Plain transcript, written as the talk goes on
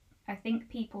I think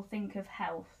people think of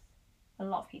health, a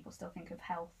lot of people still think of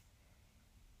health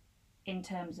in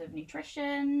terms of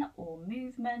nutrition or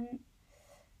movement,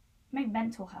 maybe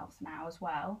mental health now as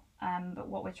well. But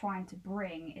what we're trying to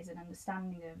bring is an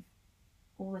understanding of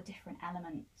all the different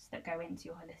elements that go into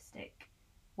your holistic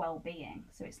well-being.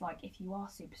 So it's like, if you are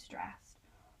super stressed,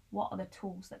 what are the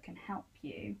tools that can help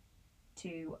you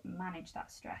to manage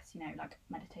that stress? You know, like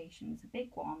meditation's a big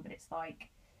one, but it's like,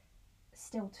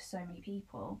 still to so many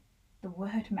people, the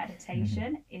word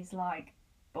meditation is like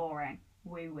boring,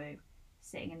 woo woo,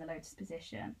 sitting in the lotus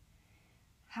position.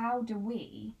 How do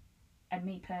we, and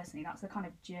me personally, that's the kind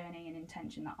of journey and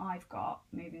intention that I've got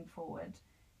moving forward,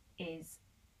 is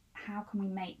how can we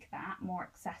make that more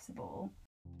accessible?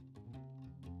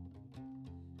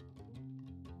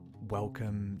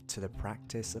 Welcome to the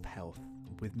Practice of Health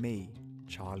with me,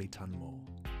 Charlie Tunmore.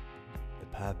 The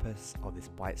purpose of this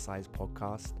bite-sized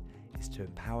podcast is to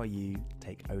empower you to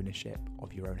take ownership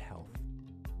of your own health.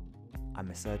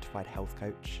 I'm a certified health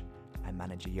coach, I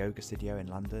manage a yoga studio in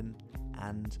London,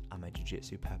 and I'm a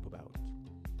jiu-jitsu purple belt.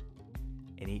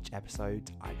 In each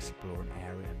episode, I explore an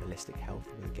area of holistic health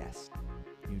with a guest: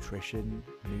 nutrition,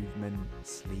 movement,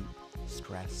 sleep,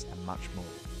 stress, and much more.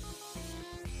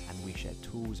 And we share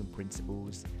tools and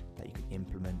principles that you can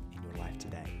implement in your life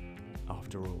today.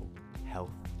 After all,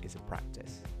 health is a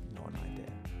practice, not an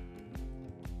idea.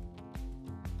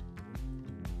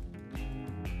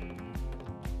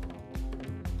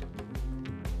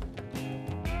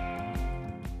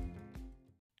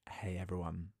 Hey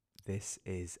everyone, this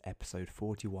is episode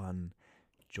 41,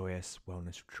 Joyous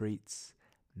Wellness Retreats,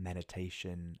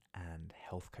 Meditation and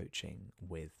Health Coaching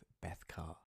with Beth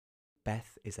Carr.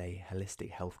 Beth is a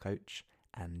holistic health coach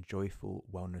and joyful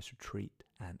wellness retreat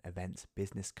and events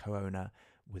business co-owner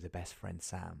with her best friend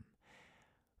Sam.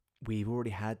 We've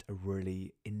already had a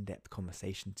really in-depth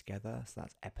conversation together, so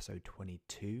that's episode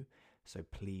 22. So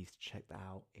please check that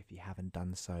out if you haven't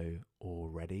done so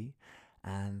already.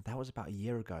 And that was about a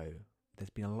year ago. There's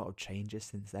been a lot of changes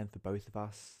since then for both of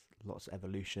us, lots of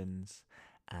evolutions,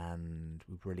 and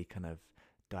we've really kind of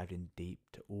dived in deep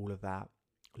to all of that.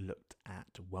 Looked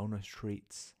at wellness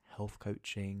treats, health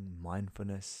coaching,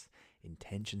 mindfulness,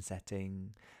 intention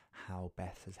setting, how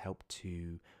Beth has helped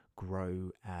to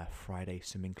grow a Friday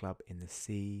swimming club in the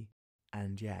sea.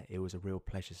 And yeah, it was a real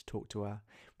pleasure to talk to her.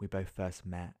 We both first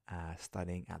met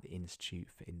studying at the Institute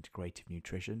for Integrative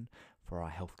Nutrition for our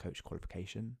health coach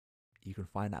qualification. You can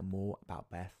find out more about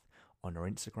Beth on her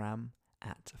Instagram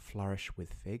at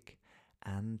flourishwithfig,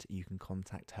 and you can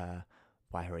contact her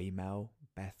by her email,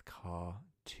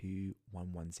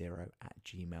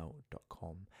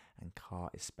 bethcarr2110@gmail.com, and Carr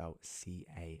is spelled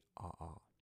Carr.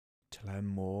 To learn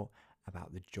more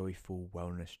about the joyful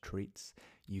wellness treats,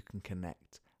 you can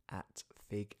connect at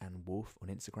Fig and Wolf on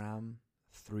Instagram.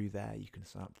 Through there, you can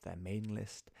sign up to their mailing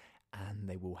list, and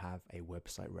they will have a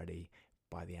website ready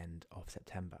by the end of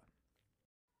September.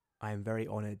 I am very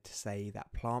honoured to say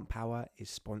that Plant Power is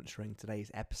sponsoring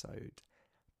today's episode.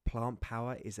 Plant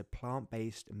Power is a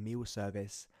plant-based meal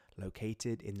service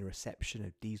located in the reception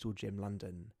of Diesel Gym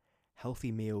London.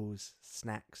 Healthy meals,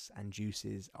 snacks and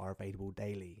juices are available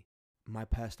daily. My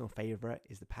personal favourite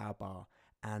is the Power Bar,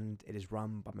 and it is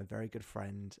run by my very good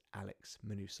friend Alex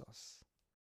Manousos.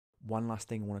 One last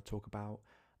thing I want to talk about,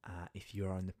 if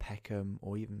you're in the Peckham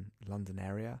or even London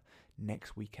area,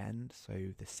 next weekend,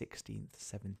 so the 16th,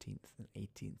 17th and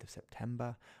 18th of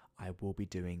September, I will be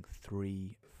doing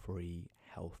 3 free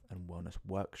health and wellness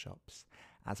workshops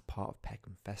as part of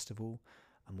Peckham Festival.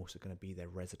 I'm also going to be their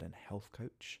resident health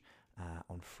coach.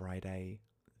 On Friday,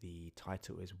 the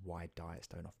title is Why Diets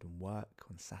Don't Often Work.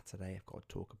 On Saturday, I've got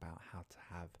to talk about how to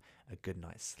have a good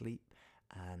night's sleep.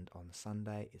 And on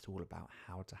Sunday, it's all about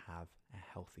how to have a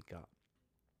healthy gut.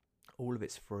 All of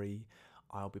it's free.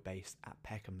 I'll be based at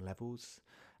Peckham Levels.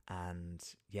 And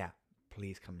yeah,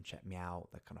 please come and check me out.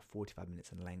 They're kind of 45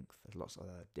 minutes in length. There's lots of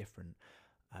other different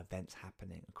events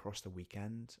happening across the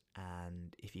weekend.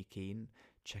 And if you're keen,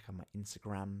 check out my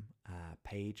Instagram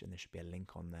page, and there should be a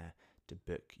link on there to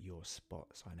book your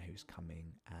spot so I know who's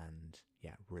coming. And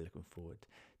yeah, really looking forward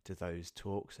to those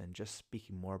talks and just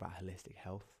speaking more about holistic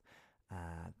health,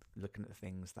 looking at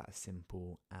things that are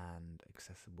simple and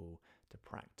accessible to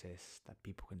practice that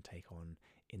people can take on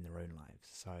in their own lives.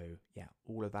 So yeah,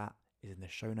 all of that is in the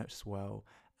show notes as well,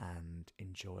 and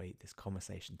enjoy this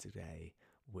conversation today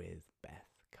with Beth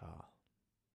Carr.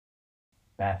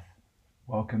 Beth,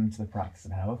 welcome to the Practice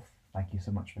of Health. Thank you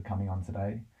so much for coming on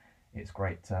today. It's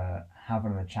great to have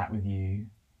another chat with you.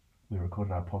 We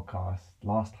recorded our podcast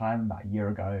last time about a year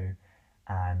ago,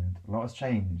 and a lot has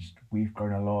changed. We've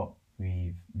grown a lot.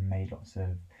 We've made lots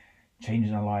of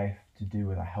changes in our life to do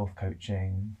with our health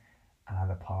coaching and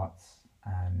other parts.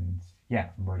 And yeah,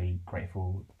 I'm really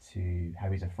grateful to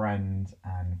have you as a friend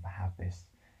and have this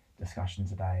discussion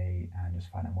today and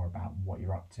just find out more about what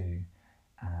you're up to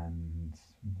and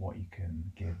what you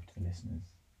can give to the listeners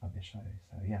of this show.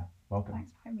 So yeah, welcome.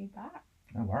 Thanks for having me back.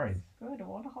 No worries. It's good.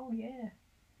 What a whole year.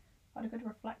 Had a good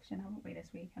reflection, haven't we,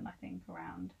 this weekend, I think,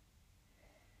 around,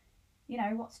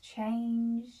 what's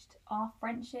changed, our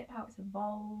friendship, how it's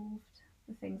evolved,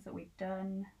 the things that we've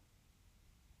done.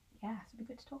 Yeah, so it'd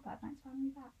be good to talk about. Thanks for having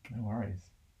me back. No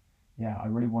worries. Yeah, I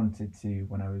really wanted to,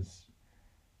 when I was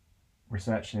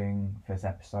researching for this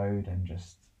episode and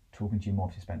just talking to you more,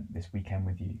 to spend this weekend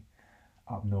with you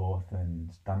up north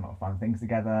and done a lot of fun things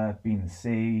together, been in the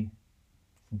sea,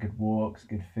 some good walks,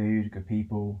 good food, good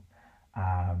people.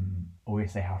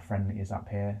 Always say how friendly it is up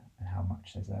here and how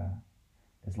much there's a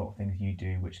lot of things you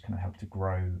do which kind of help to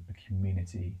grow a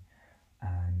community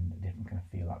and a different kind of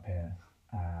feel up here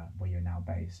where you're now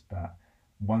based. But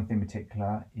one thing in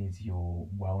particular is your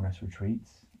wellness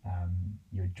retreats,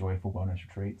 your joyful wellness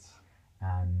retreats,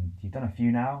 and you've done a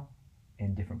few now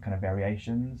in different kind of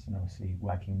variations, and obviously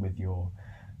working with your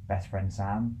best friend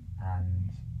Sam.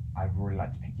 And I'd really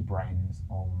like to pick your brains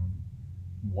on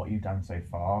what you've done so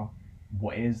far,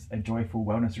 what is a joyful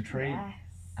wellness retreat, Yes.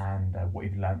 and what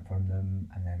you've learned from them,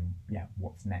 and then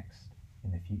what's next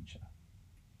in the future.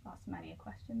 That's many a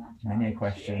question, that. Many a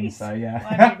question. Jeez. So yeah.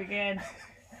 Where do we begin?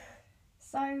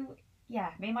 So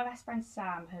yeah, me and my best friend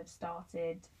Sam have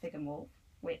started Fig and Wolf,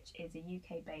 which is a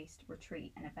UK-based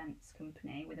retreat and events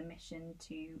company with a mission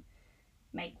to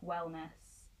make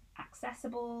wellness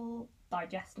accessible,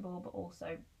 digestible, but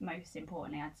also, most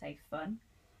importantly, I'd say fun,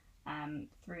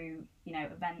 through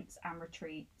events and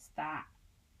retreats that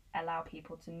allow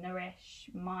people to nourish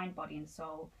mind, body and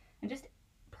soul, and just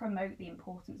promote the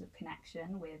importance of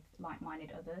connection with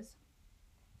like-minded others.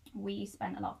 We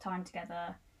spent a lot of time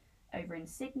together over in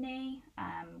Sydney.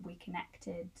 We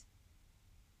connected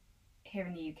here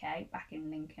in the UK, back in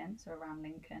Lincoln, so around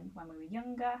Lincoln, when we were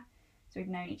younger. So we've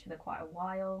known each other quite a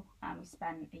while, and we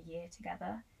spent a year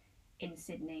together in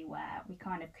Sydney where we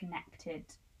kind of connected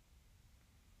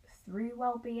through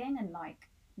well-being and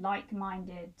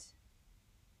like-minded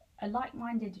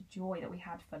joy that we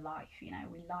had for life.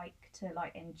 We like to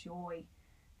enjoy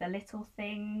the little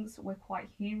things. We're quite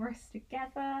humorous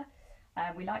together.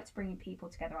 We like to bring people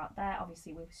together out there.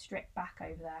 Obviously, we were stripped back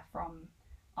over there from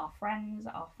our friends,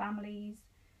 our families.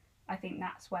 I think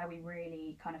that's where we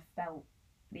really kind of felt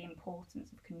the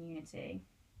importance of community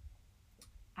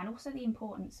and also the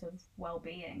importance of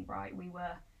well-being, right? We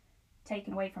were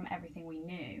taken away from everything we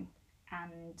knew,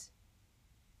 and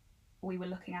we were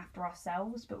looking after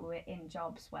ourselves, but we were in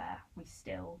jobs where we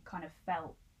still kind of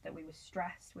felt that we were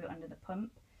stressed, we were under the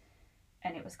pump,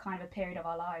 and it was kind of a period of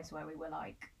our lives where we were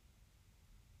like,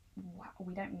 wow,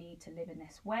 we don't need to live in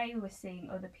this way. We were seeing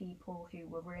other people who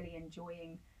were really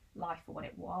enjoying life for what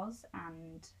it was,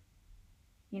 and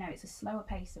it's a slower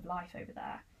pace of life over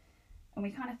there, and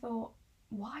we kind of thought,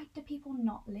 why do people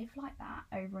not live like that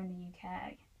over in the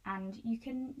UK? And you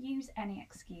can use any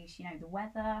excuse, the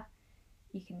weather.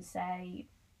 You can say,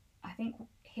 I think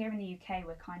here in the UK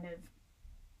we're kind of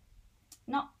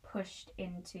not pushed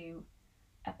into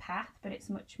a path, but it's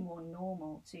much more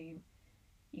normal to,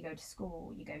 you go to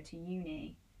school, you go to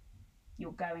uni,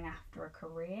 you're going after a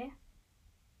career.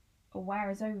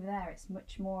 Whereas over there it's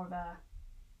much more of a,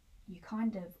 you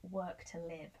kind of work to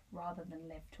live rather than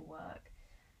live to work.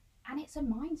 And it's a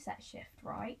mindset shift,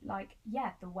 right? Like,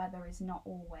 yeah, the weather is not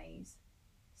always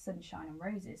sunshine and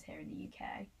roses here in the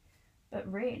UK, but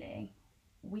really,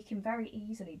 we can very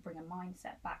easily bring a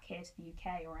mindset back here to the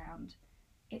UK around,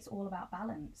 it's all about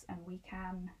balance, and we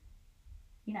can,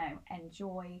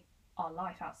 enjoy our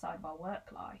life outside of our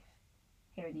work life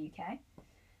here in the UK.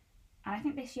 And I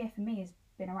think this year for me has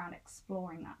been around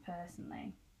exploring that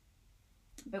personally.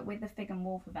 But with the Fig and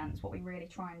Wolf events, what we really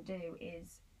try and do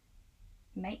is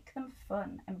make them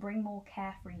fun and bring more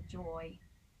carefree joy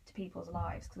to people's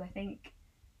lives, because I think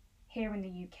here in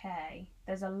the UK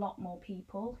there's a lot more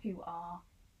people who are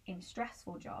in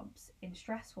stressful jobs, in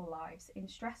stressful lives, in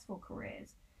stressful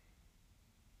careers,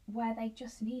 where they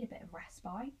just need a bit of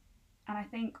respite. And I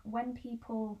think when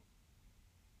people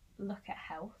look at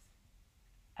health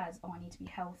as, oh, I need to be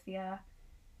healthier,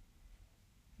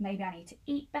 maybe I need to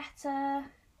eat better,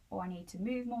 or I need to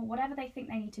move more, whatever they think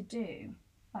they need to do,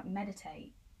 like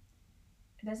meditate,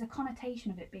 there's a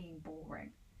connotation of it being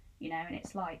boring, and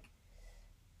it's like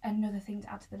another thing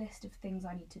to add to the list of things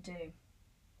I need to do.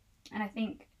 And I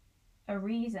think a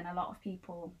reason a lot of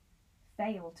people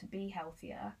fail to be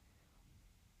healthier,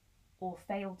 or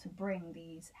fail to bring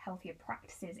these healthier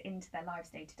practices into their lives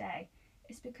day to day,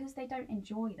 it's because they don't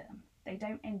enjoy them. They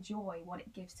don't enjoy what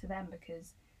it gives to them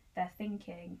because they're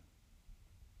thinking,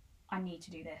 I need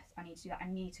to do this, I need to do that, I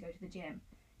need to go to the gym.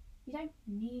 You don't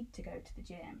need to go to the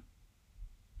gym.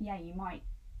 Yeah, you might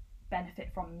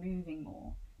benefit from moving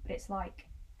more, but it's like,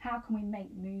 how can we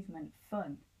make movement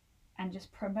fun and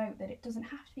just promote that it doesn't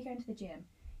have to be going to the gym?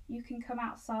 You can come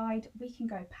outside, we can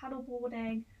go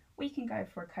paddleboarding, we can go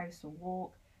for a coastal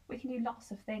walk, we can do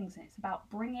lots of things, and it's about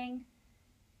bringing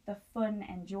the fun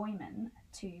enjoyment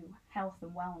to health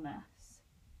and wellness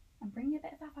and bringing a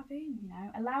bit of that baboon,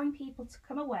 allowing people to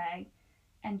come away,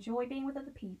 enjoy being with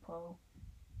other people,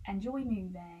 enjoy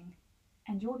moving,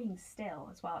 enjoy being still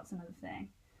as well. It's another thing,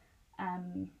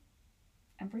 and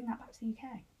bring that back to the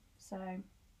UK. So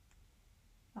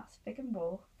that's Fig and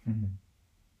Wolf.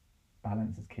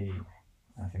 Balance is key.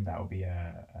 I think that will be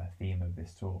a theme of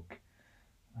this talk.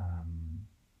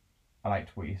 I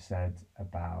liked what you said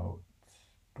about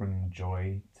bringing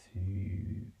joy to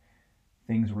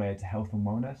things related to health and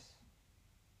wellness,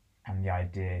 and the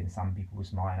idea in some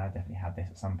people's mind, I definitely had this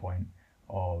at some point,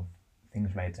 of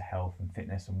things related to health and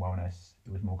fitness and wellness.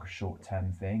 It was more like a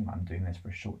short-term thing. I'm doing this for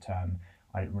a short term.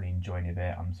 I don't really enjoy any of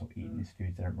it. I'm sort of eating these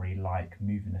foods I don't really like,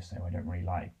 moving the same I don't really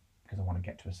like because I want to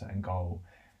get to a certain goal.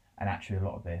 And actually a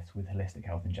lot of this with holistic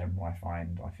health in general,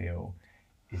 I feel,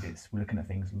 is we're looking at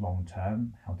things long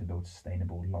term, how to build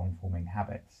sustainable, long forming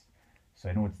habits. So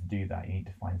in order to do that, you need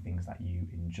to find things that you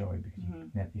enjoy,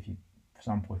 because for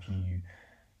example, if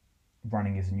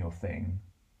running isn't your thing,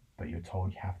 but you're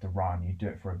told you have to run, you do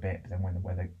it for a bit, but then when the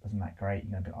weather isn't that great,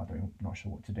 you're going to be like, I'm not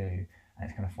sure what to do. And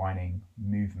it's kind of finding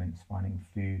movements, finding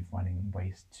food, finding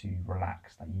ways to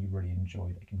relax that you really enjoy,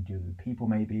 that you can do with people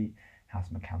maybe, have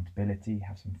some accountability,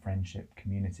 have some friendship,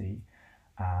 community,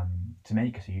 to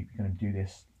make it so you're going to do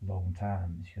this long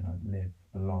term. You're going to live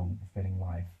a long, fulfilling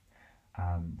life,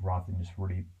 rather than just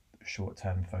really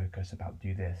short-term focus about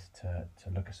do this to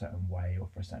look a certain way or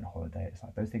for a certain holiday. It's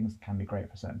like those things can be great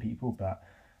for certain people, but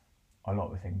a lot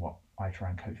of the thing what I try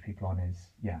and coach people on is,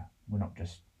 we're not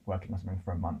just working on something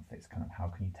for a month. It's kind of how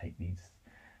can you take these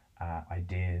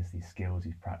ideas, these skills,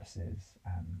 these practices,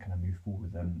 and kind of move forward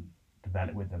with them,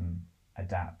 develop with them,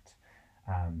 adapt,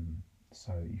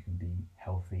 so you can be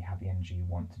healthy, have the energy you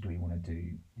want to do what you want to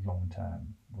do long term,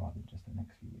 rather than just the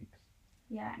next few weeks.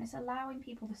 Yeah, and it's allowing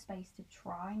people the space to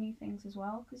try new things as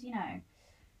well, because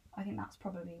I think that's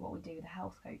probably what we do with the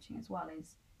health coaching as well,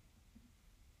 is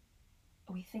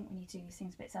we think we need to do these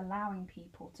things, but it's allowing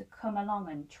people to come along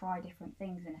and try different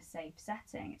things in a safe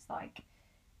setting. It's like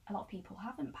a lot of people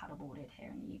haven't paddleboarded here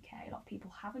in the UK, a lot of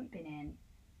people haven't been in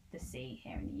the sea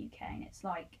here in the UK, and it's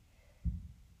like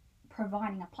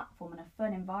providing a platform and a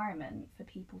fun environment for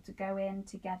people to go in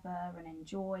together and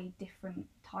enjoy different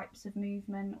types of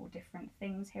movement or different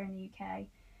things here in the UK,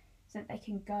 so that they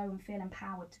can go and feel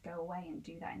empowered to go away and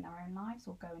do that in their own lives,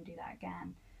 or go and do that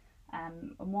again.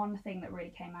 And one thing that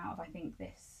really came out of, I think,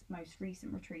 this most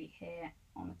recent retreat here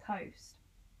on the coast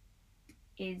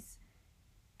is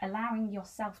allowing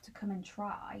yourself to come and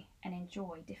try and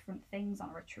enjoy different things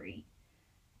on a retreat.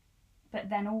 But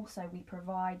then also we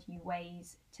provide you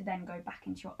ways to then go back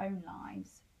into your own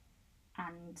lives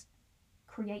and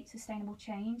create sustainable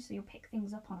change. So you'll pick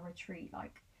things up on a retreat.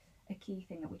 Like a key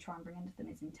thing that we try and bring into them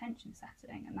is intention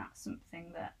setting. And that's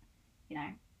something that,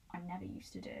 I never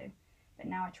used to do. But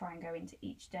now I try and go into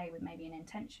each day with maybe an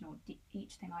intention, or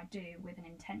each thing I do with an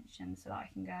intention, so that I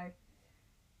can go,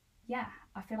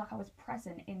 I feel like I was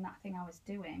present in that thing I was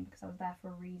doing because I was there for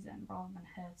a reason, rather than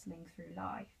hurtling through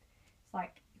life. It's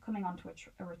like you're coming onto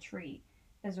a retreat.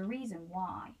 There's a reason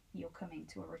why you're coming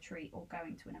to a retreat or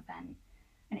going to an event,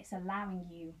 and it's allowing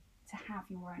you to have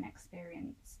your own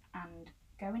experience and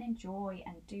go and enjoy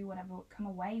and do whatever, come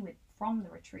away with from the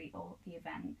retreat or the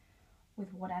event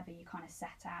with whatever you kind of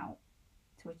set out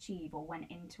to achieve or went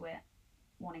into it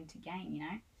wanting to gain,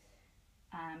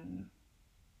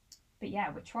 But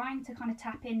yeah, we're trying to kind of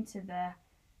tap into the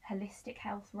holistic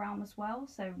health realm as well.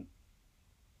 So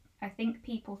I think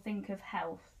a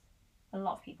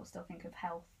lot of people still think of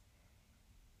health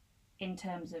in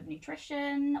terms of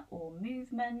nutrition or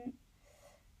movement,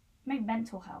 maybe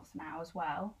mental health now as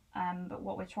well. But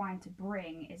what we're trying to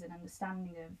bring is an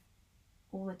understanding of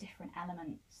all the different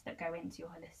elements that go into your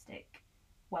holistic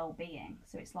well-being.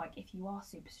 So it's like, if you are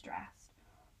super stressed,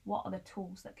 what are the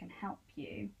tools that can help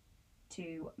you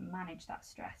to manage that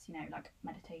stress? Like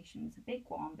meditation's a big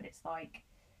one, but it's like,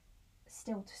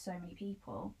 still to so many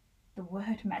people, the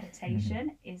word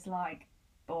meditation is like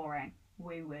boring,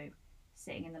 woo-woo,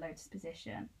 sitting in the lotus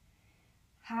position.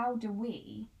 How do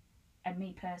we and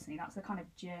me personally, that's the kind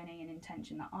of journey and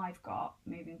intention that I've got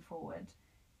moving forward,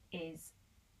 is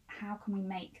how can we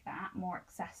make that more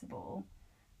accessible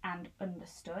and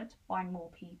understood by more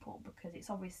people? Because it's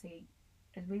obviously,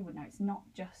 as we would know, it's not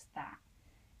just that.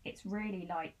 It's really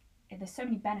like, there's so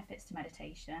many benefits to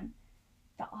meditation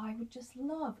that I would just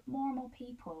love more and more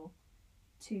people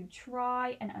to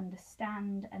try and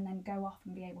understand and then go off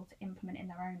and be able to implement in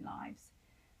their own lives.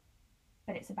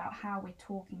 But it's about how we're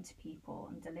talking to people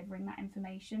and delivering that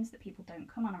information so that people don't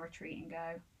come on a retreat and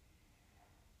go,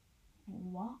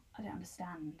 what? I don't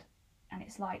understand. And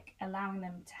it's like allowing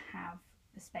them to have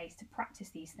the space to practice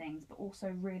these things, but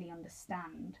also really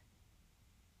understand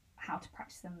how to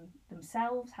practice them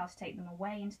themselves, how to take them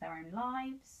away into their own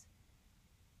lives,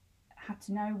 how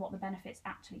to know what the benefits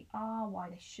actually are, why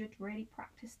they should really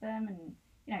practice them, and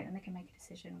then they can make a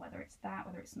decision whether it's that,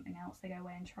 whether it's something else they go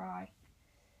away and try.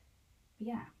 But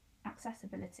yeah,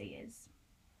 accessibility is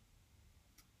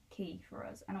key for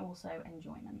us, and also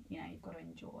enjoyment. You've got to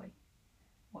enjoy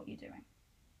what you're doing.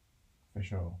 For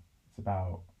sure. It's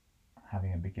about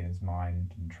having a beginner's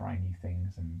mind and trying new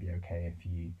things, and be okay if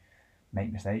you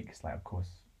make mistakes. Like, of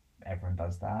course, everyone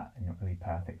does that, and you're not going to be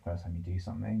perfect first time you do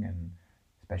something. And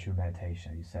especially with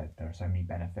meditation, as you said, there are so many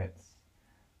benefits.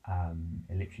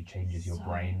 It literally changes your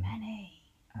brain. So many.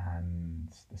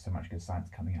 And there's so much good science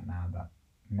coming out now that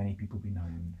many people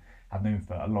have known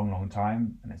for a long, long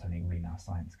time, and it's only really now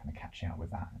science kind of catching up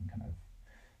with that and kind of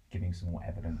giving some more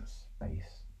evidence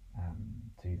base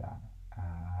to that.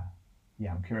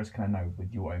 Yeah, I'm curious to kind of know,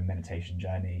 with your own meditation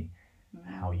journey,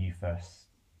 how you first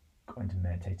got into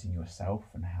meditating yourself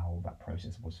and how that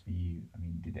process was for you. I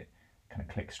mean, did it kind of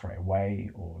click straight away,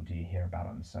 or do you hear about it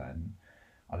on certain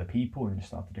other people and just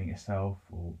started doing it yourself,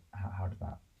 or how did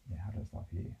that start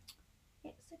for you?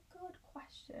 It's a good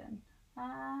question.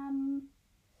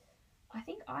 I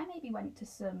think I maybe went to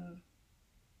some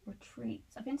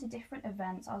retreats. I've been to different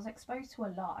events. I was exposed to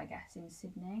a lot, I guess, in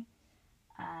Sydney.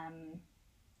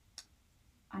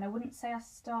 And I wouldn't say I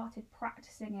started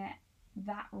practicing it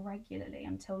that regularly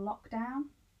until lockdown.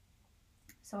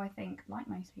 So I think, like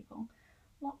most people,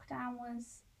 lockdown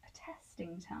was a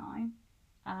testing time.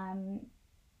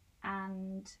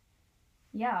 And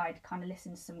yeah, I'd kind of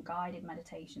listened to some guided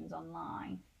meditations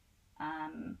online.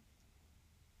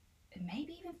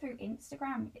 Maybe even through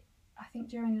Instagram. I think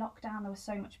during lockdown there was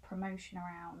so much promotion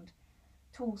around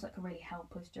tools that could really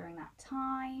help us during that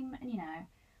time. And I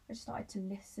just started to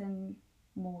listen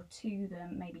more to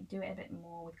them, maybe do it a bit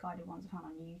more with guided ones I found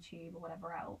on YouTube or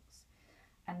whatever else.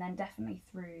 And then definitely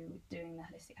through doing the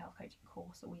holistic health coaching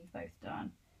course that we've both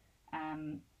done,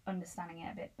 understanding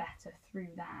it a bit better through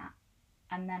that,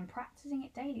 and then practicing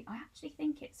it daily. I actually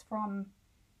think it's from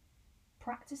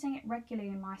practicing it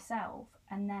regularly myself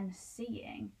and then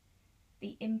seeing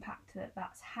the impact that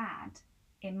that's had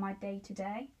in my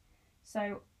day-to-day.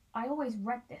 So I always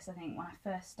read this, I think, when I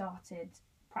first started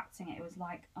practicing it. It was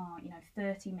like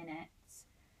 30 minutes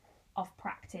of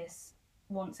practice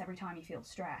once every time you feel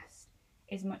stressed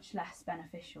is much less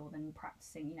beneficial than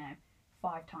practicing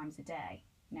 5 times a day.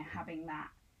 Having that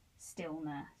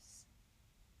stillness,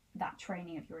 that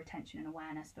training of your attention and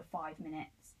awareness for 5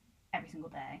 minutes every single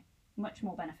day, much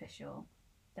more beneficial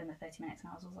than the 30 minutes.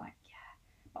 And I was like, yeah,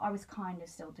 but I was kind of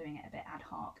still doing it a bit ad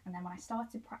hoc. And then when I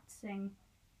started practicing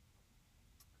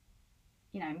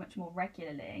much more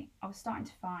regularly, I was starting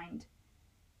to find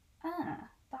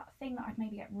that thing that I'd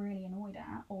maybe get really annoyed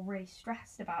at or really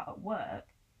stressed about at work,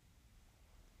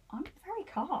 I'm very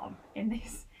calm in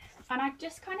this. And I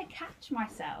just kind of catch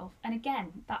myself. And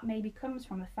again, that maybe comes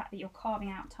from the fact that you're carving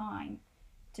out time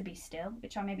to be still,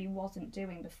 which I maybe wasn't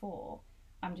doing before.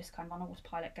 I'm just kind of on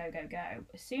autopilot, go, go, go.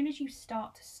 As soon as you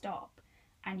start to stop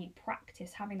and you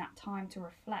practice having that time to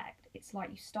reflect, it's like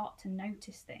you start to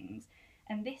notice things.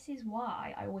 And this is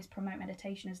why I always promote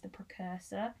meditation as the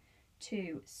precursor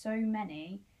to so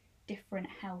many different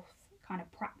health kind of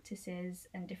practices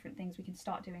and different things we can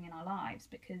start doing in our lives.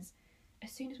 Because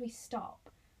as soon as we stop,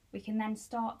 we can then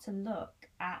start to look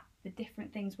at the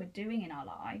different things we're doing in our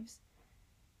lives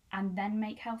and then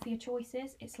make healthier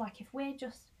choices. It's like if we're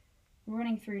just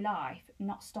running through life,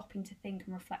 not stopping to think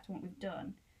and reflect on what we've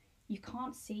done, you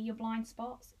can't see your blind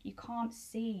spots. You can't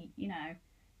see,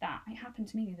 that. It happened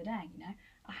to me the other day,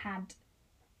 I had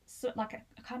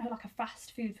a kind of like a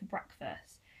fast food for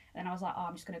breakfast. And I was like,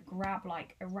 I'm just going to grab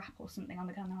like a wrap or something on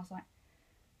the go. And I was like,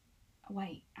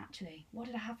 wait, actually, what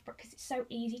did I have for? Because it's so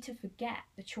easy to forget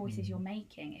the choices you're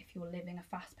making if you're living a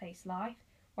fast-paced life.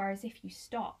 Whereas if you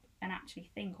stop and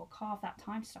actually think or carve that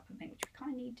time to stop and think, which we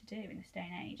kind of need to do in this day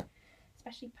and age,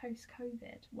 especially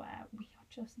post-COVID, where we are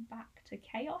just back to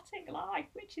chaotic life,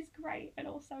 which is great and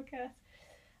also a curse.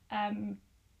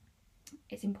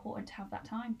 it's important to have that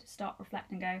time to start,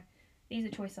 reflect, and go, these are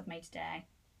choices I've made today.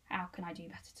 How can I do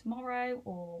better tomorrow,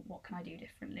 or what can I do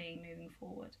differently moving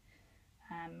forward?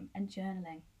 And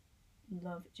journaling.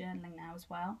 Love journaling now as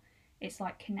well. It's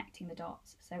like connecting the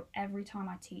dots. So every time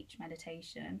I teach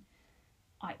meditation,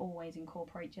 I always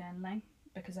incorporate journaling,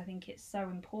 because I think it's so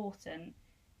important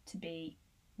to be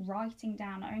writing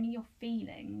down not only your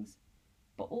feelings,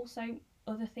 but also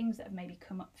other things that have maybe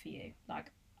come up for you.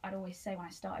 Like I'd always say when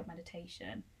I started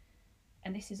meditation,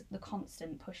 and this is the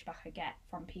constant pushback I get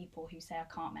from people who say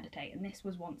I can't meditate, and this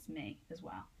was once me as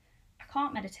well. I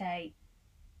can't meditate,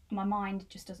 my mind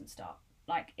just doesn't stop.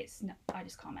 Like I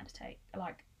just can't meditate.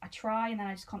 Like I try, and then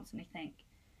I just constantly think.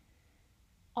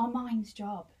 Our mind's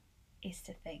job is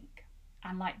to think,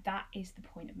 and like that is the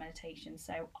point of meditation.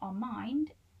 So our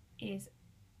mind is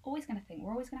always going to think.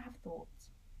 We're always going to have thoughts.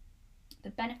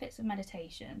 The benefits of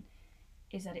meditation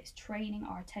is that it's training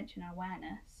our attention and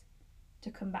awareness to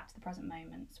come back to the present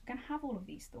moment. So we're going to have all of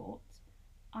these thoughts.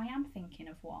 I am thinking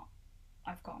of what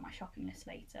I've got on my shopping list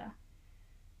later.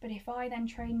 But if I then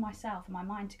train myself and my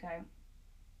mind to go,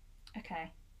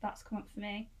 okay, that's come up for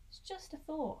me, it's just a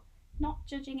thought, not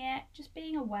judging it, just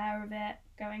being aware of it,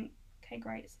 going, okay,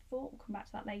 great, it's a thought, we'll come back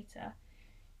to that later.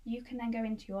 You can then go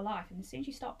into your life, and as soon as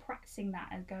you start practicing that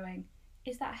and going,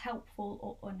 is that a helpful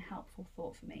or unhelpful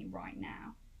thought for me right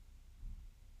now?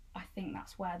 I think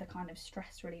that's where the kind of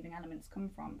stress relieving elements come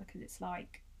from, because it's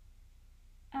like,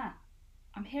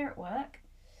 I'm here at work,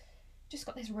 just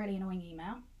got this really annoying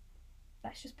email,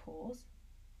 let's just pause.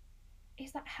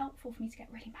 Is that helpful for me to get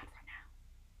really mad right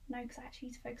now? No, because I actually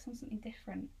need to focus on something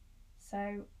different.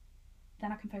 So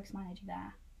then I can focus my energy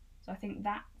there. So I think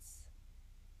that's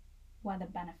where the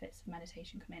benefits of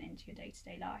meditation come in into your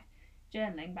day-to-day life.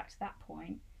 Journaling, back to that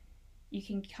point, you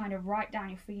can kind of write down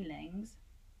your feelings,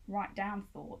 write down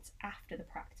thoughts after the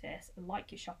practice,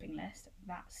 like your shopping list,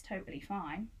 that's totally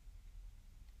fine.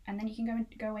 And then you can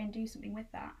go away and do something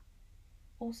with that,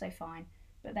 also fine.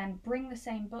 But then bring the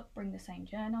same book, bring the same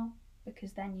journal,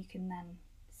 because then you can then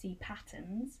see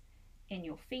patterns in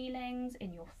your feelings,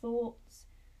 in your thoughts,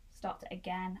 start to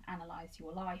again analyse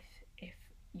your life if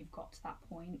you've got to that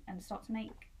point, and start to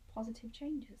make positive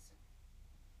changes.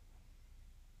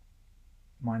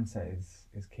 Mindset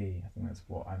is key. I think that's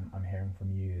what I'm hearing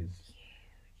from you, is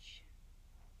Huge.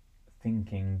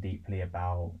 thinking deeply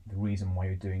about the reason why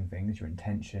you're doing things, your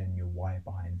intention, your why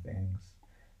behind things,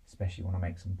 especially when you want to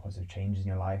make some positive changes in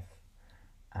your life.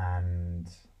 And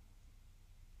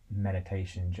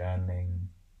meditation, journaling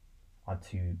are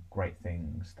two great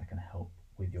things that can help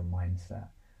with your mindset,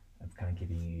 of kind of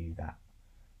giving you that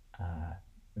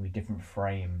maybe different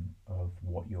frame of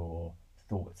what your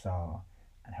thoughts are,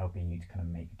 and helping you to kind of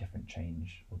make a different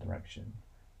change or direction.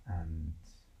 And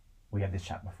we had this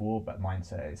chat before, but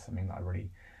mindset is something that I really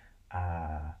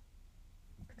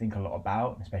think a lot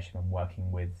about, especially when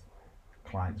working with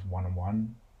clients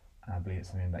one-on-one. And I believe it's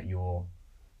something that you're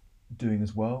doing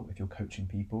as well if you're coaching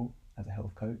people as a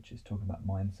health coach, is talking about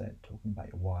mindset, talking about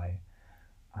your why,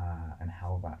 and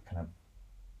how that kind of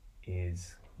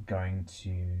is going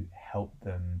to help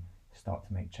them start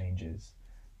to make changes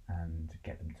and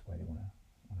get them to where they want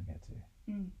to get to.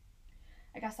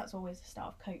 I guess that's always the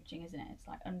start of coaching, isn't it? It's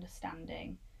like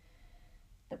understanding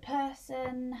the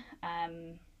person,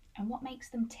 and what makes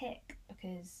them tick.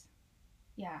 Because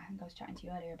I think I was chatting to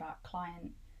you earlier about a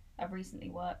client I've recently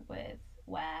worked with,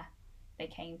 where they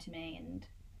came to me and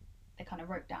they kind of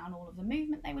wrote down all of the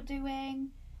movement they were doing,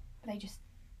 but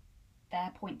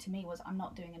their point to me was, I'm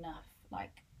not doing enough,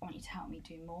 like I want you to help me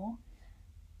do more.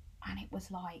 And it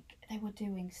was like they were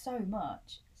doing so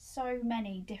much, so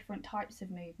many different types of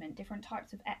movement, different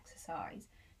types of exercise,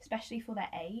 especially for their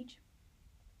age.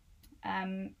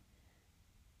 And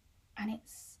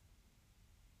it's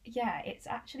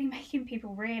actually making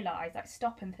people realise, like,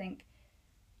 stop and think,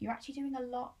 you're actually doing a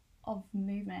lot of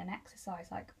movement and exercise.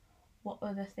 Like, what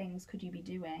other things could you be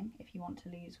doing if you want to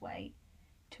lose weight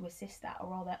to assist that?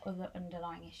 Or are there other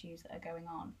underlying issues that are going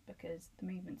on? Because the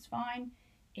movement's fine.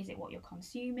 Is it what you're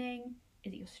consuming?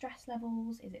 Is it your stress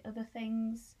levels? Is it other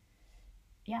things?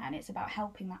 Yeah, and it's about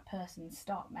helping that person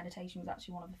stop. Meditation was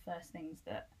actually one of the first things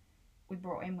that we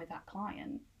brought in with that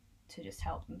client, to just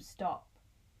help them stop,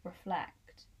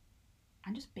 reflect,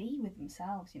 and just be with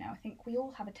themselves. I think we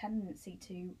all have a tendency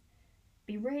to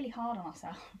be really hard on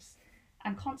ourselves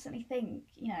and constantly think,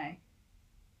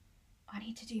 I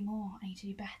need to do more, I need to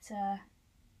do better.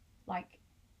 Like,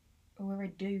 we're a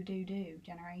do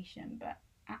generation, but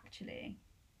actually,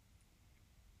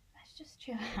 let's just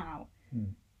chill out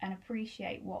and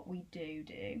appreciate what we do,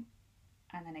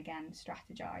 and then again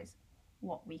strategize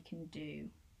what we can do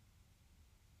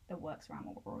that works around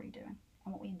what we're already doing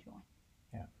and what we enjoy.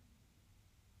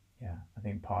 Yeah, I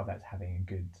think part of that's having a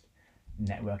good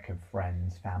network of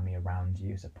friends, family around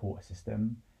you, support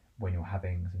system when you're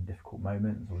having some difficult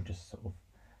moments, or just sort of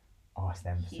ask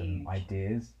them for some Huge.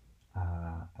 ideas.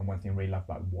 And one thing I really love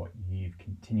about what you've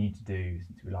continued to do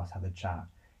since we last had the chat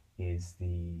is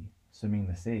the swimming in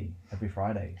the sea every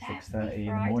Friday, 6:30 in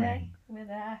the morning. We're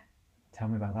there. Tell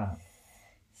me about that.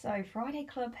 So Friday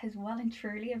Club has well and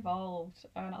truly evolved,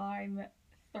 and I'm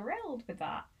thrilled with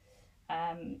that.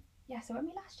 Yeah, so when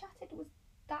we last chatted, was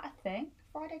that a thing,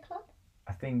 Friday Club?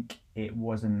 I think it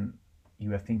wasn't,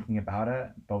 you were thinking about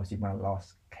it, but obviously when it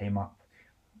last came up,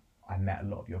 I met a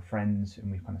lot of your friends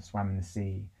and we kind of swam in the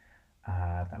sea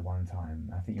that one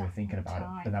time. I think you were thinking about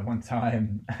it at that one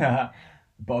time. But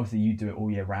obviously you do it all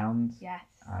year round. Yes.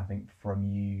 I think from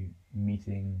you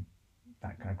meeting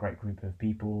that kind of great group of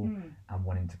people and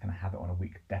wanting to kind of have it on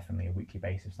definitely a weekly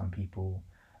basis, some people,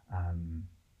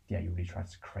 yeah, you really try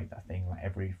to create that thing. Like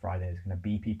every Friday there's going to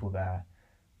be people there,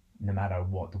 no matter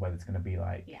what the weather's going to be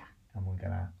like. Yeah. And we're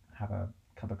going to have a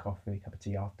cup of coffee, cup of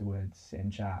tea afterwards, sit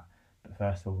and chat. But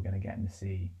first of all, we're going to get in the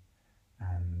sea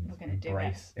and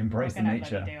embrace the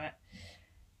nature. Do it.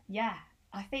 Yeah,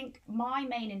 I think my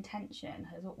main intention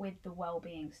has, with the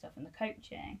well-being stuff and the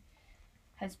coaching,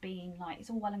 has been like, it's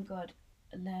all well and good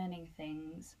learning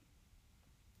things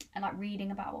and like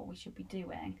reading about what we should be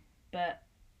doing, but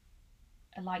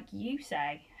like you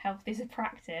say, health is a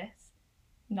practice,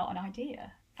 not an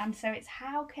idea. And so it's,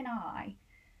 how can I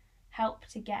help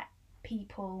to get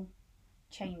people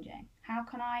changing? How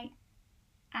can I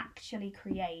actually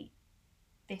create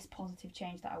this positive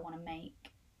change that I want to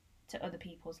make to other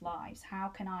people's lives? How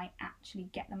can I actually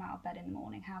get them out of bed in the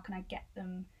morning? How can I get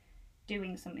them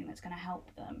doing something that's going to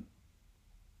help them?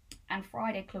 And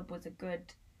Friday Club was a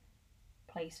good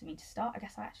place for me to start. I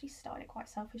guess I actually started it quite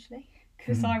selfishly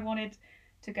because I wanted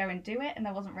to go and do it, and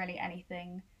there wasn't really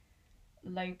anything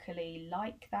locally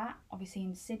like that. Obviously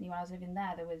in Sydney when I was living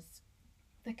there,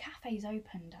 the cafes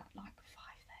opened at like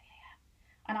 5:30 a.m.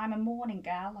 and I'm a morning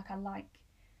girl.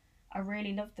 I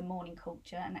really love the morning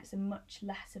culture, and it's a much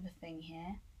less of a thing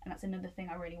here. And that's another thing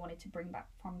I really wanted to bring back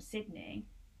from Sydney,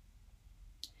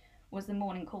 was the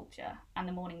morning culture and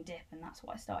the morning dip. And that's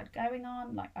what I started going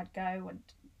on. Like I'd go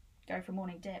for a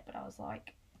morning dip, but I was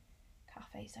like,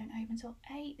 cafes don't open until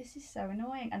 8. This is so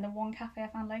annoying. And the one cafe I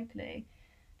found locally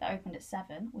that opened at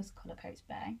 7 was Cullercoats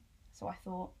Bay. So I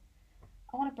thought,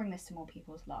 I want to bring this to more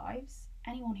people's lives.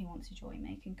 Anyone who wants to join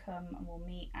me can come, and we'll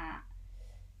meet at,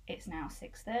 it's now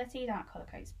 6:30 down at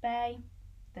Cullercoats Bay.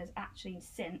 There's actually,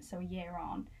 since, so a year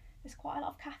on, there's quite a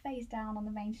lot of cafes down on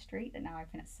the main street that now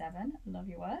open at 7. Love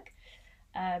your work.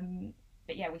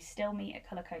 But yeah, we still meet at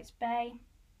Cullercoats Bay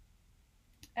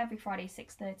every Friday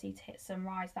 6:30 to hit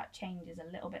sunrise. That changes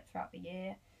a little bit throughout the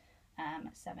year,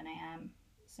 at 7 a.m.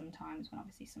 sometimes, when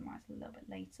obviously sunrise is a little bit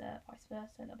later, vice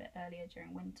versa, a little bit earlier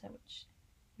during winter, which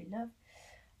we love.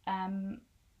 And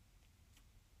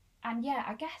yeah,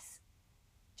 I guess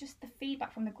just the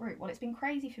feedback from the group, well, it's been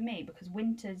crazy for me because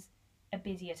winter's a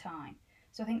busier time.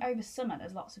 So I think over summer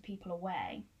there's lots of people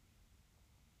away,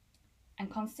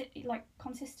 and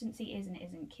consistency is and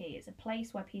isn't key. It's a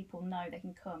place where people know they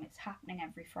can come. It's happening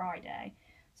every Friday.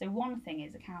 So one thing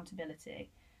is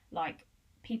accountability. Like,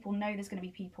 people know there's going to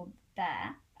be people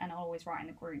there, and I'll always write in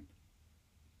the group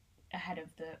ahead of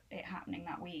it happening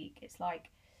that week. It's like,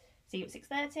 see you at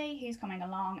 6:30, who's coming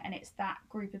along? And it's that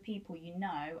group of people you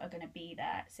know are going to be there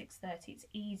at 6:30. It's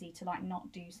easy to like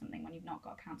not do something when you've not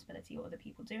got accountability or other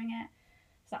people doing it.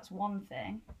 So that's one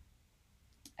thing.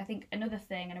 I think another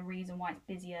thing, and a reason why it's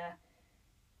busier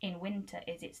in winter,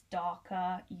 is it's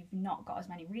darker. You've not got as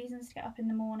many reasons to get up in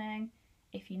the morning.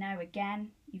 If you know,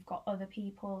 again, you've got other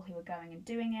people who are going and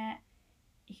doing it.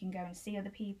 You can go and see other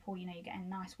people. You know, you're getting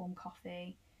nice warm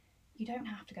coffee. You don't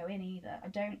have to go in either. I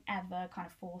don't ever kind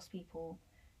of force people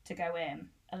to go in.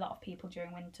 A lot of people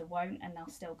during winter won't, and they'll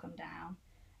still come down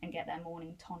and get their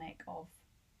morning tonic of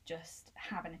just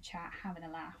having a chat, having a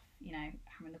laugh, you know,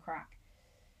 having the crack.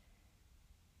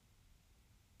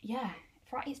 Yeah,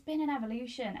 it's been an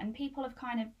evolution, and people have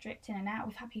kind of dripped in and out.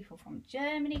 We've had people from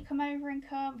Germany come over and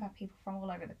come. We've had people from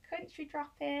all over the country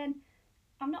drop in.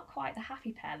 I'm not quite the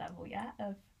happy pair level yet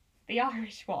of the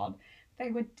Irish one.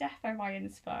 They were defo my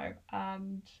inspo,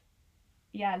 and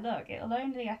yeah, look, it'll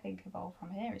only, I think, evolve from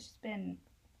here. It's been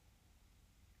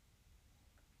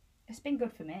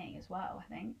good for me as well. I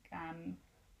think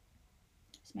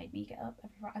it's made me get up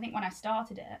every Friday. I think when I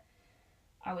started it,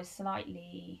 I was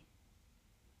slightly,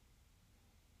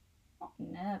 not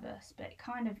nervous, but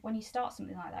kind of, when you start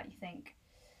something like that, you think,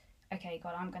 okay,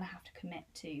 God, I'm going to have to commit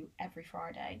to every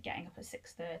Friday getting up at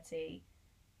 6:30,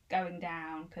 going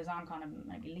down because I'm kind of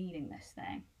maybe leading this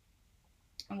thing.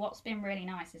 And what's been really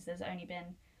nice is there's only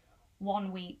been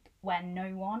 1 week where no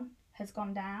one has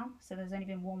gone down. So there's only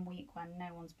been 1 week when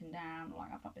no one's been down,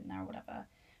 like I've not been there or whatever.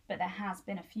 But there has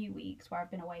been a few weeks where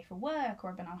I've been away for work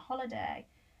or I've been on holiday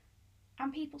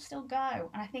and people still go.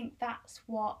 And I think that's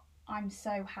what I'm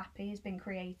so happy has been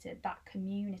created, that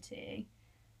community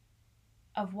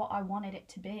of what I wanted it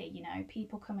to be, you know,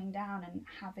 people coming down and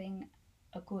having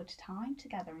a good time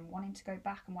together and wanting to go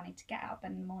back and wanting to get out of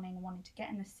bed in the morning and wanting to get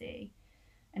in the sea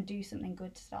and do something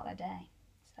good to start their day.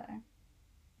 So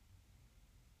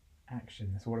action,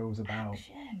 that's what it was about.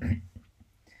 action.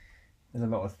 There's a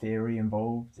lot of theory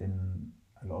involved in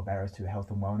a lot of areas to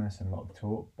health and wellness and a lot of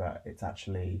talk, but it's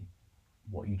actually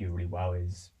what you do really well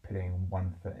is putting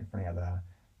one foot in front of the other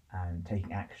and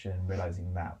taking action,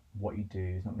 realizing that what you do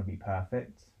is not going to be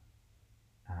perfect,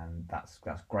 and that's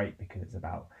great because it's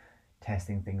about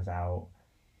testing things out,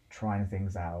 trying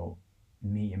things out,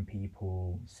 meeting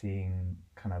people, seeing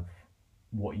kind of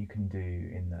what you can do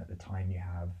in the time you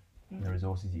have, the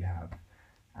resources you have,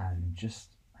 and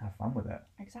just have fun with it.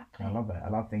 Exactly. And I love it. I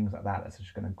love things like that. That's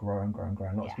just going to grow and grow and grow.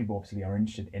 And lots of people obviously are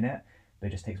interested in it, but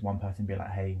it just takes one person to be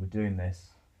like, hey, we're doing this.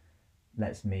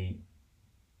 Let's meet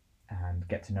and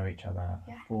get to know each other,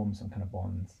 form some kind of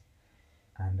bonds.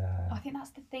 And I think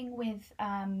that's the thing with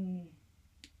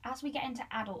as we get into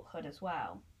adulthood as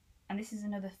well, and this is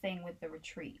another thing with the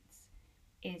retreats,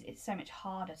 is it's so much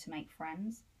harder to make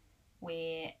friends.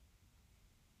 We're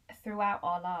throughout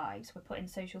our lives we're put in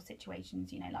social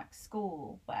situations, you know, like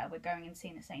school, where we're going and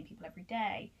seeing the same people every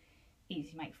day,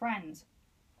 easy to make friends.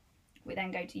 We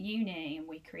then go to uni and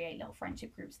we create little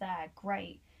friendship groups there,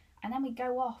 great. And then we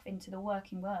go off into the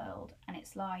working world and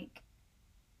it's like,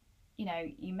 you know,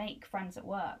 you make friends at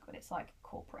work, but it's like a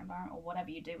corporate environment or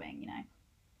whatever you're doing, you know.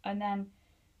 And then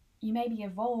you maybe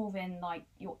evolve in like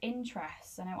your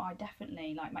interests. I know I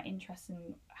definitely, like, my interests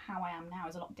in how I am now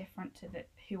is a lot different to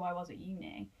who I was at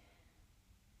uni.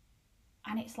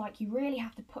 And it's like you really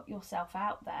have to put yourself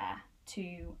out there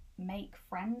to make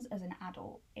friends as an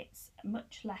adult. It's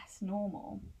much less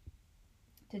normal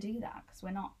to do that because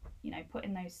we're not, you know, put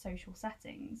in those social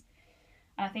settings.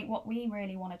 And I think what we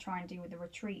really want to try and do with the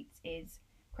retreats is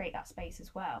create that space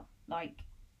as well. Like,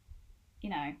 you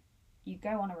know, you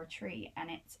go on a retreat and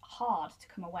it's hard to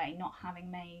come away not having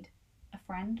made a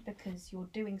friend because you're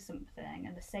doing something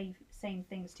and the same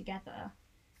things together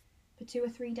for 2 or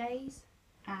 3 days.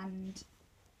 And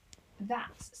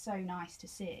that's so nice to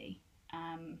see,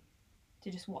 to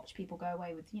just watch people go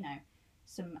away with, you know,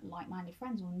 some like-minded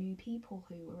friends or new people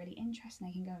who are really interested and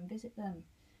they can go and visit them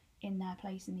in their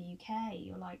place in the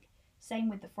UK. Or like, same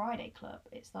with the Friday Club.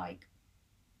 It's like,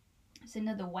 it's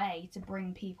another way to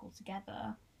bring people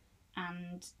together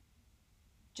and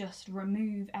just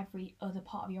remove every other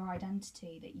part of your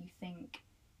identity that you think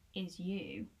is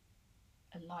you,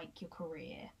 like your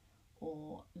career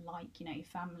or like, you know, your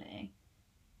family.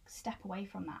 Step away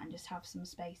from that and just have some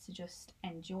space to just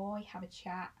enjoy, have a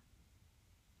chat,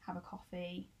 have a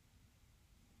coffee,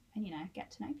 and, you know,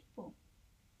 get to know people.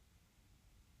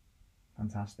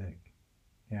 Fantastic.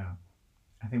 Yeah.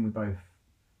 I think we both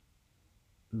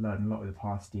learned a lot over the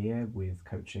past year with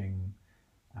coaching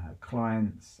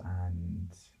clients and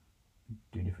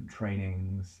doing different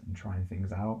trainings and trying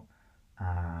things out.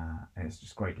 And it's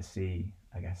just great to see,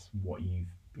 I guess, what you've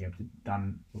been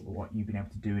able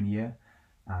to do in a year.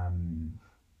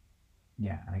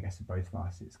 Yeah, and I guess for both of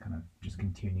us, it's kind of just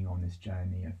continuing on this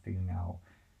journey of figuring out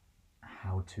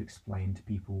how to explain to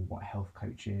people what a health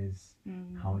coach is,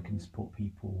 how we can support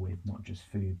people with not just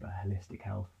food but holistic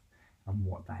health and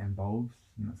what that involves,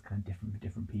 and that's kind of different for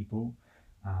different people.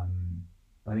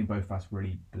 But I think both of us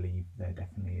really believe there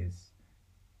definitely is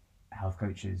health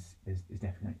coaches is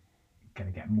definitely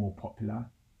going to get more popular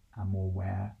and more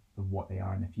aware of what they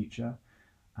are in the future,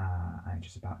 and it's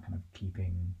just about kind of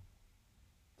keeping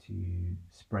to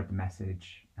spread the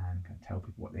message and kind of tell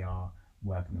people what they are,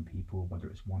 working with people, whether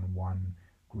it's one-on-one,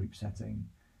 group setting.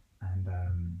 And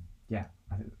yeah,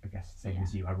 I guess same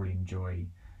as you, I really enjoy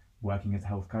working as a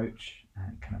health coach,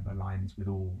 and it kind of aligns with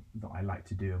all that I like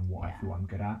to do and what I feel I'm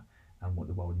good at and what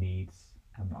the world needs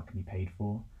and what I can be paid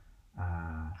for.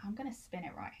 I'm going to spin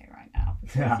it right here, right now,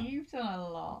 because you've done a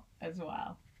lot as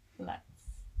well. Let's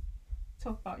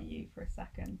talk about you for a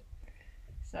second.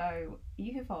 So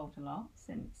you've evolved a lot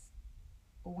since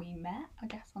we met, I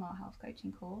guess, on our health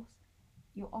coaching course.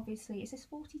 You're obviously, is this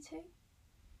 42?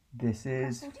 This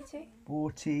is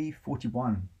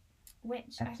 41.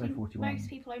 Which episode I think 41. Most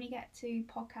people only get to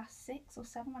podcast 6 or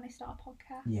 7 when they start a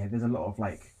podcast. Yeah, there's a lot of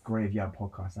like graveyard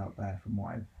podcasts out there from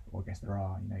what or I guess there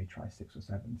are, you try 6 or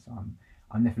 7. So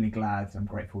I'm definitely glad. I'm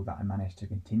grateful that I managed to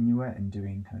continue it, and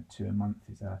doing kind of 2 a month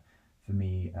is for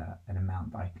me an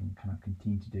amount that I can kind of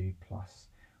continue to do, plus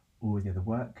all the other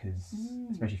work. Because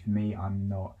especially for me, I'm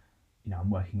not, I'm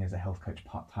working as a health coach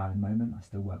part-time at the moment. I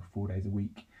still work 4 days a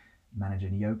week,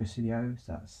 managing a yoga studio,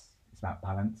 so it's about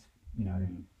balance, be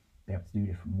able to do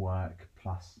different work,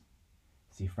 plus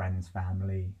see friends,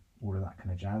 family, all of that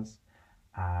kind of jazz,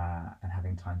 and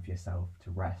having time for yourself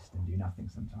to rest and do nothing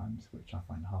sometimes, which I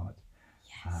find hard.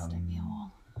 Yes, don't we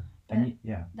all? But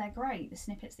they're great. The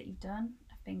snippets that you've done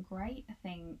have been great. I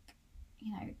think,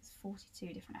 it's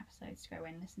 42 different episodes to go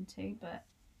in and listen to, but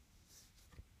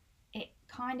it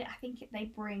kind of, I think they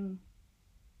bring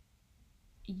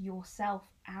yourself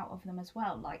out of them as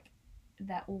well. Like,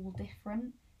 they're all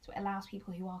different, so it allows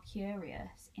people who are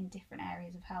curious in different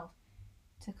areas of health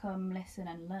to come listen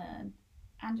and learn,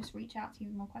 and just reach out to you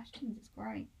with more questions. It's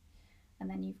great. And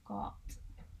then you've got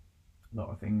a lot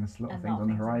of things on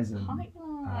the horizon.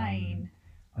 Pipeline.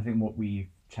 I think what we've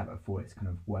chatted before is kind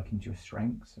of working to your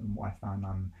strengths, and what I found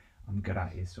I'm good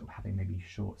at is sort of having maybe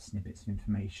short snippets of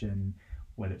information,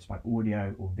 whether it's by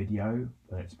audio or video,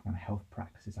 whether it's kind of health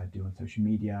practices I do on social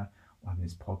media, or having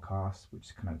this podcast, which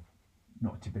is kind of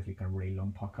not typically kind of really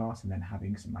long podcast, and then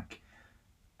having some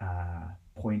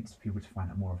points for people to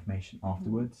find out more information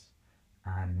afterwards.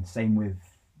 And same with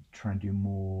trying to do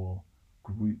more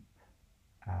group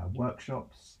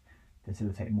workshops,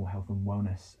 facilitate more health and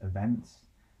wellness events.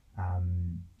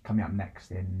 Coming up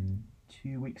next in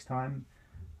 2 weeks' time,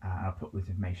 I'll put this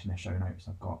information in the show notes.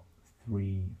 I've got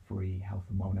 3 free health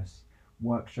and wellness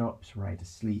workshops related to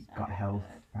sleep, gut health,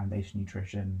 foundation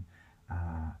nutrition.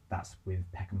 That's with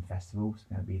Peckham Festival, so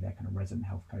I'm going to be their kind of resident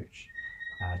health coach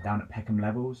down at Peckham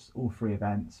Levels. All 3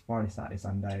 events, Friday, Saturday,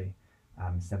 Sunday,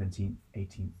 17th,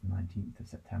 18th, and 19th of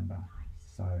September.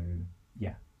 So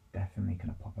yeah, definitely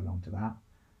kind of pop along to that.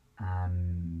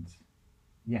 And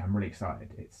yeah, I'm really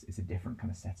excited. It's a different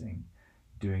kind of setting,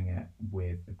 doing it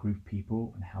with a group of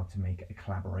people, and how to make it a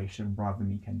collaboration rather than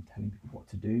me kind of telling people what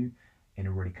to do in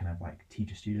a really kind of like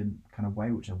teacher-student kind of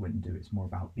way, which I wouldn't do. It's more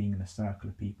about being in a circle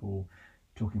of people,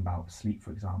 talking about sleep,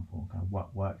 for example, kind of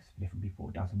what works for different people,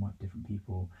 what doesn't work for different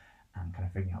people, and kind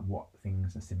of figuring out what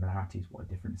things are similarities, what are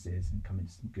differences, and coming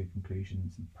to some good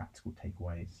conclusions and practical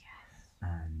takeaways.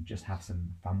 And just have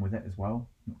some fun with it as well,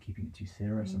 not keeping it too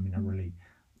serious. I mean, I really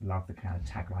love the kind of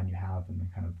tagline you have, and the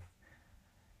kind of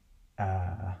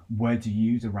words you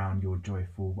use around your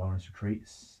joyful wellness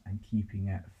retreats, and keeping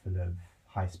it full of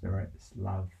high spirits,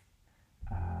 love,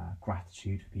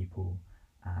 gratitude for people.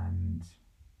 And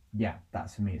yeah,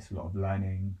 that's for me, it's a lot of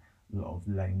learning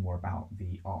more about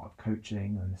the art of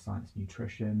coaching and the science of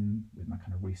nutrition, with my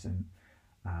kind of recent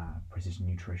precision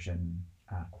nutrition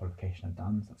qualification I've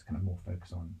done. So that's kind of more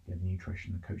focused on the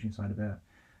nutrition and coaching side of it,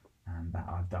 and that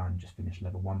I've done, just finished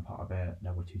level 1 part of it.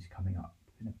 Level 2's coming up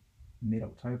in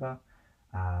mid-October.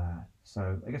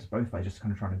 So I guess both ways, just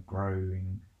kind of trying to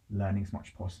growing, learning as much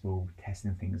as possible,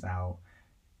 testing things out,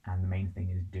 and the main thing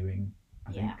is doing.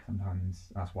 I think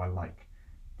sometimes that's why I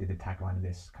did the tagline of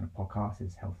this kind of podcast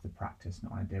is health is a practice,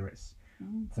 not an idea. It's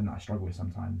something that I struggle with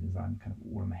sometimes, is I'm kind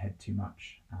of all in my head too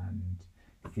much and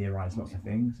theorize lots of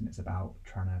things, and it's about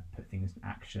trying to put things in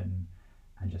action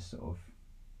and just sort of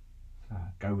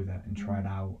go with it and try it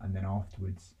out, and then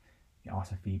afterwards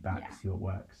ask for feedback, see what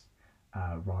works,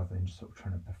 rather than just sort of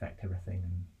trying to perfect everything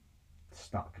and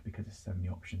stuck because there's so many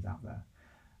options out there.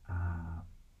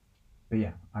 But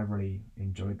yeah, I really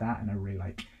enjoyed that, and I really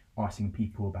like asking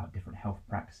people about different health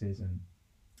practices and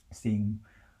seeing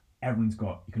you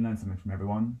can learn something from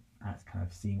everyone, and it's kind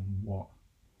of seeing what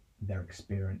their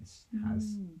experience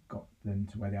has got them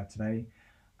to where they are today.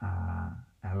 And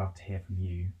I'd love to hear from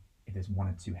you if there's 1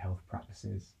 or 2 health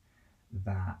practices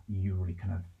that you really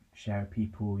kind of share with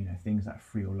people, things that are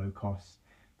free or low cost,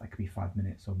 that could be 5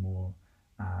 minutes or more,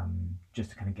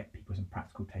 just to kind of get people some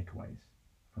practical takeaways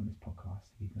from this podcast,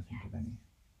 if you can think of any.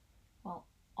 Well,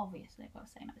 obviously I've got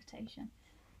to say meditation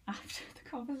after the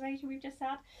conversation we've just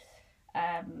had.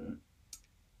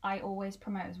 I always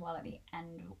promote as well at the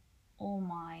end all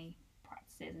my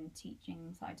practices and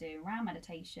teachings I do around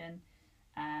meditation,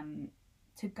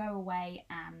 to go away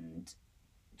and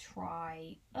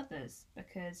try others,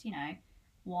 because the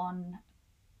one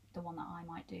that I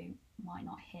might do might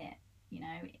not hit. You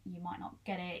might not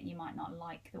get it, you might not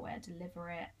like the way I deliver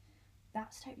it.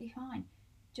 That's totally fine.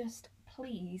 Just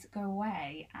please go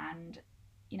away and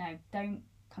don't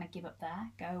kind of give up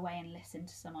there. Go away and listen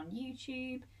to some on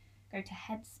YouTube, go to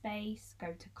Headspace,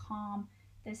 go to Calm.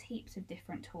 There's heaps of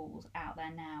different tools out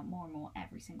there now, more and more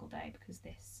every single day, because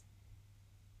this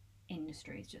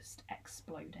industry is just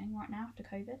exploding right now after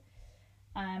COVID.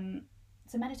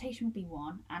 So meditation would be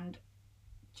one, and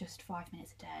just 5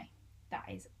 minutes a day. That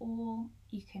is all.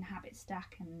 You can habit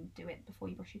stack and do it before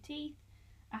you brush your teeth,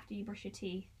 after you brush your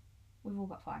teeth. We've all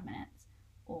got 5 minutes,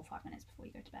 or 5 minutes before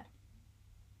you go to bed.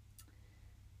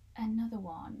 Another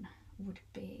one would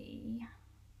be,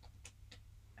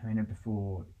 I mean,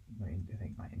 before, I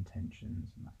think like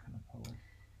intentions and that kind of whole.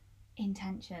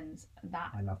 Intentions.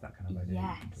 That I love that kind of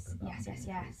idea.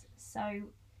 Yes. So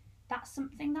that's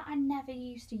something that I never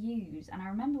used to use, and I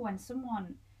remember when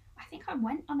someone, I think I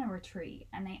went on a retreat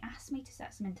and they asked me to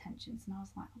set some intentions, and I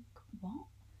was like, oh, what?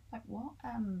 Like, what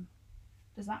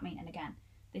does that mean? And again,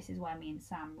 this is where me and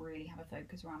Sam really have a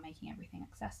focus around making everything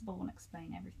accessible and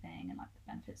explain everything and like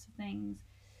the benefits of things.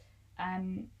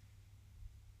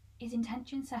 Is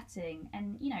intention setting,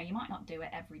 and you might not do it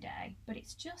every day, but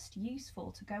it's just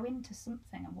useful to go into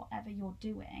something, and whatever you're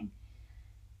doing,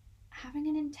 having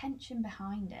an intention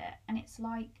behind it. And it's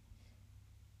like,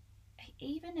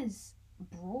 even as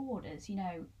broad as,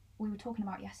 we were talking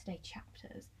about yesterday,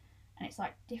 chapters, and it's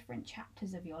like different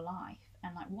chapters of your life,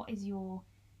 and like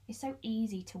it's so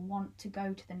easy to want to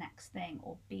go to the next thing,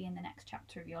 or be in the next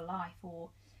chapter of your life,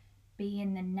 or be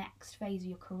in the next phase of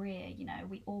your career.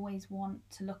 We always want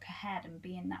to look ahead and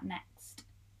be in that next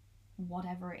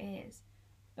whatever it is,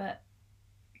 but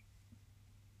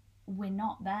we're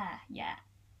not there yet.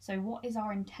 So what is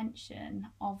our intention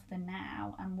of the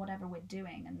now, and whatever we're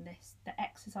doing, and the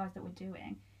exercise that we're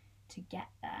doing to get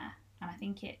there? And I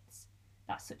think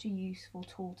that's such a useful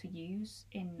tool to use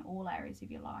in all areas of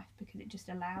your life, because it just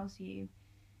allows you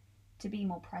to be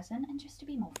more present and just to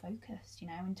be more focused,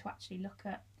 and to actually look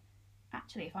at,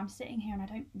 if I'm sitting here and I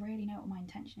don't really know what my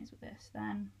intention is with this,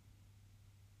 then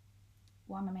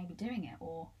why am I maybe doing it?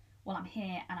 Or, well, I'm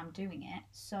here and I'm doing it,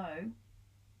 so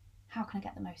how can I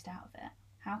get the most out of it?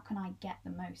 How can I get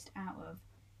the most out of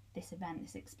this event,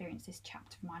 this experience, this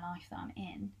chapter of my life that I'm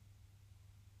in,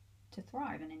 to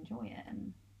thrive and enjoy it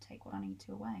and take what I need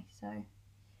to away? So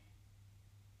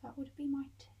that would be my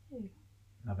 2.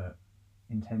 Love it.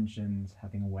 Intentions,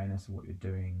 having awareness of what you're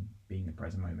doing, being in the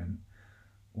present moment,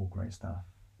 all great stuff.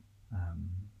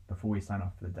 Before we sign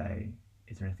off for the day,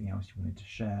 is there anything else you wanted to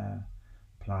share,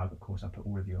 plug? Of course, I'll put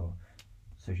all of your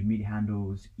social media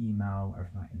handles, email,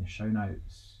 everything in the show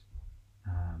notes.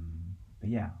 But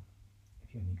yeah,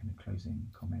 if you have any kind of closing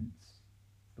comments,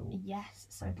 thoughts. Yes,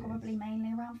 so ideas. Probably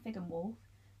mainly around Fig and Wolf.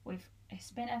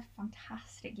 It's been a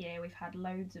fantastic year. We've had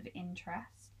loads of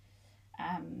interest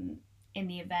in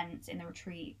the events, in the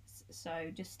retreats.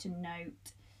 So just to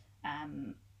note,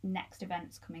 next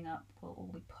events coming up will all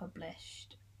be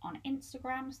published on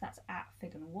Instagram, so that's at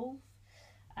Fig and Wolf.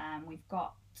 We've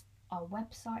got our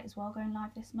website as well going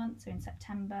live this month, so in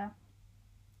September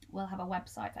we'll have a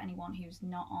website for anyone who's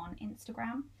not on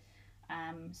Instagram,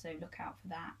 so look out for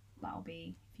that. That'll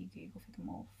be, if you Google Fig and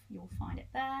Wolf, you'll find it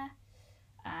there.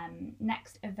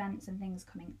 Next events and things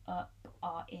coming up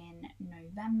are in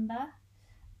November,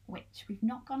 which we've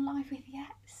not gone live with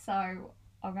yet, so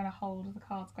I'm going to hold the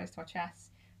cards close to our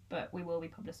chest, but we will be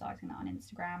publicising that on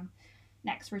Instagram.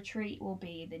 Next retreat will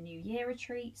be the New Year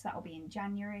retreat, so that will be in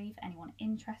January for anyone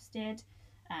interested,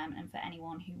 and for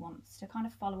anyone who wants to kind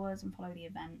of follow us and follow the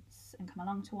events and come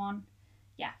along to one.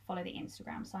 Yeah, follow the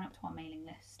Instagram, sign up to our mailing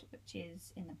list, which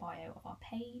is in the bio of our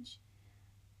page,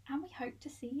 and we hope to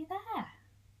see you there.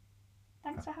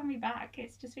 Thanks for having me back.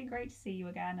 It's just been great to see you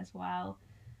again as well,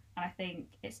 and I think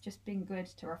it's just been good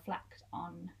to reflect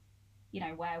on,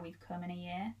 where we've come in a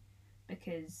year,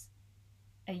 because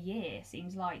a year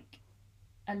seems like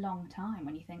a long time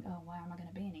when you think, oh, where am I going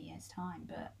to be in a year's time?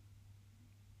 But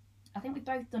I think we've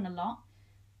both done a lot,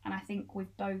 and I think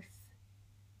we've both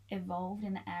evolved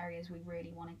in the areas we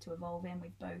really wanted to evolve in.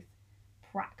 We've both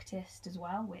practiced as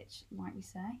well, which, like we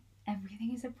say,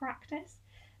 everything is a practice,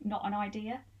 not an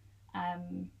idea.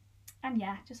 And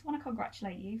yeah, just want to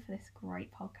congratulate you for this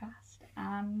great podcast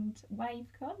and where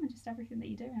you've come and just everything that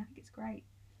you're doing. I think it's great.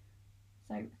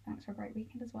 So thanks for a great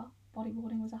weekend as well.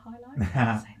 Bodyboarding was a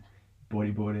highlight.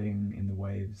 Bodyboarding in the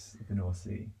waves of the North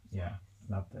Sea. Yeah,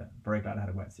 loved it. Very glad I had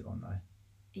a wetsuit on though.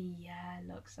 Yeah,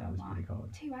 look, so that was pretty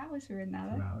cold. 2 hours we were in there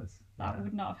though. 2 hours. That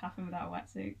would not have happened without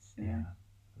wetsuits. Yeah,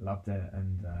 loved it.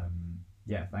 And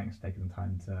yeah, thanks for taking the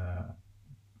time to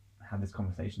have this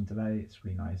conversation today. It's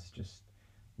really nice, just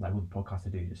like all the podcasts I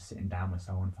do, just sitting down with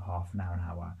someone for half an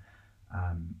hour.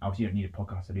 Obviously you don't need a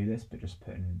podcast to do this, but just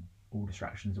putting all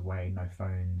distractions away, no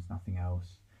phones, nothing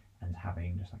else, and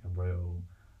having just like a real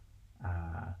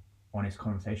honest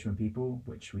conversation with people,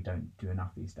 which we don't do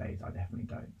enough these days. I definitely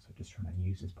don't. So just trying to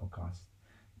use this podcast,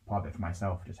 part of it for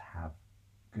myself, just have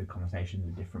good conversations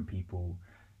with different people,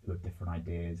 with different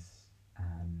ideas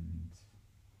and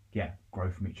yeah,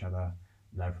 grow from each other,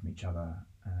 learn from each other,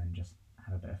 and just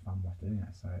have a bit of fun while doing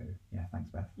it. So yeah, thanks,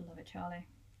 Beth. Love it, Charlie.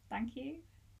 Thank you.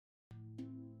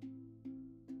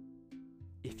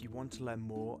 If you want to learn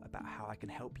more about how I can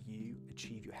help you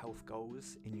achieve your health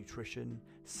goals in nutrition,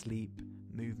 sleep,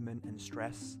 movement, and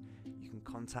stress, you can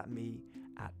contact me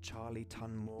at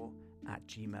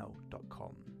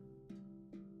charlietunmore@gmail.com.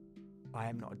 I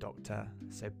am not a doctor,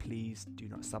 so please do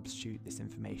not substitute this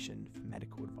information for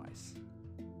medical advice.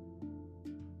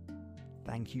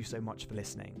 Thank you so much for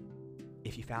listening.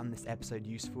 If you found this episode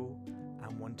useful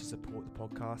and want to support the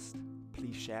podcast,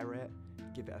 please share it,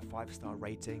 give it a 5-star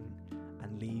rating,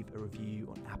 and leave a review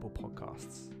on Apple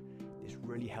Podcasts. This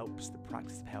really helps the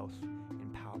practice of health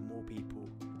empower more people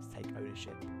to take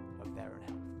ownership of their own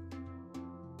health.